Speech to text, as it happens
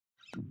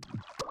Hi,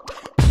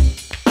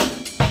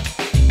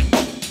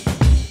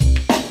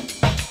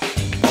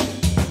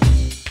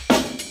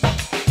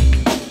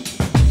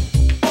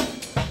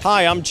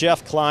 I'm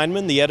Jeff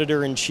Kleinman, the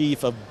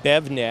editor-in-chief of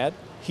BevNet,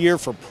 here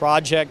for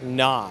Project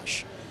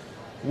NOSH.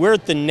 We're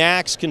at the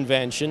NACS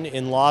convention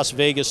in Las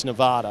Vegas,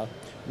 Nevada,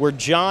 where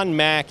John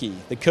Mackey,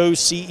 the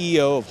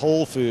co-CEO of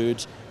Whole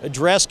Foods,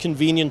 addressed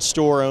convenience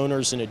store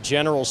owners in a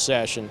general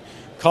session,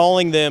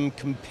 calling them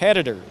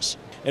competitors.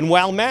 And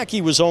while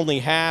Mackey was only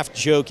half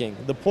joking,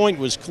 the point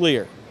was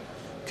clear.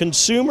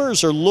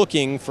 Consumers are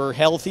looking for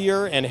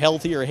healthier and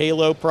healthier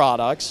halo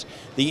products.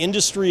 The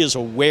industry is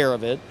aware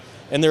of it.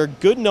 And there are a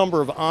good number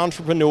of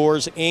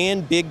entrepreneurs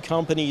and big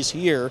companies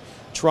here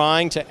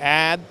trying to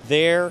add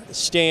their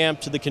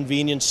stamp to the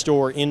convenience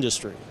store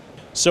industry.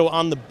 So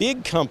on the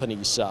big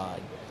company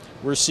side,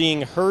 we're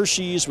seeing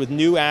Hershey's with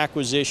new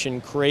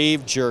acquisition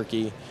Crave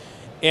Jerky,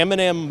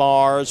 M&M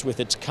Mars with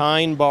its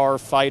Kind Bar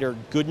Fighter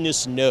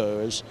Goodness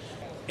Knows,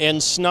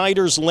 and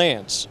Snyder's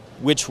Lance,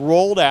 which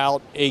rolled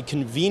out a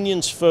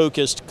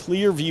convenience-focused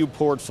Clearview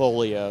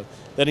portfolio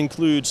that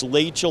includes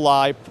Late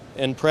July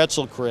and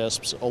Pretzel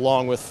Crisps,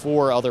 along with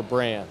 4 other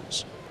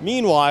brands.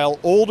 Meanwhile,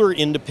 older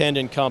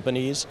independent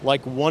companies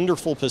like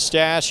Wonderful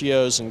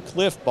Pistachios and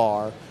Cliff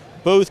Bar,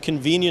 both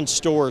convenience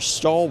store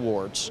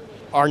stalwarts,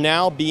 are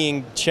now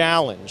being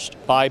challenged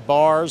by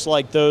bars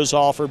like those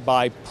offered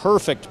by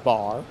Perfect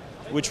Bar,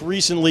 which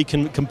recently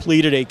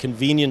completed a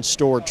convenience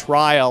store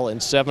trial in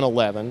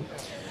 7-Eleven,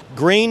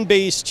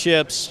 grain-based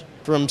chips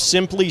from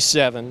Simply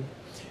 7,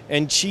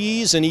 and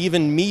cheese and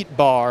even meat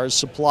bars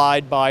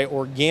supplied by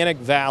Organic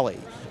Valley,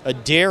 a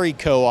dairy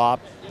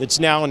co-op that's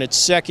now in its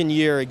 2nd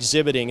year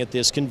exhibiting at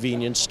this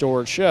convenience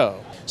store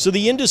show. So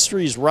the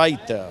industry's right,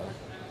 though.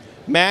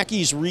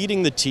 Mackey's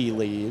reading the tea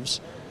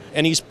leaves,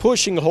 and he's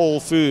pushing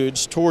Whole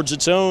Foods towards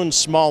its own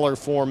smaller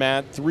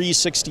format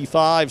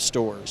 365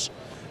 stores,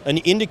 an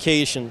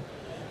indication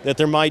that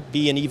there might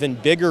be an even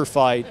bigger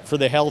fight for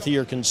the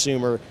healthier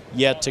consumer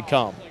yet to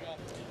come.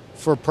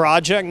 For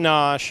Project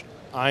NOSH,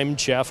 I'm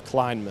Jeff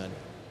Kleinman.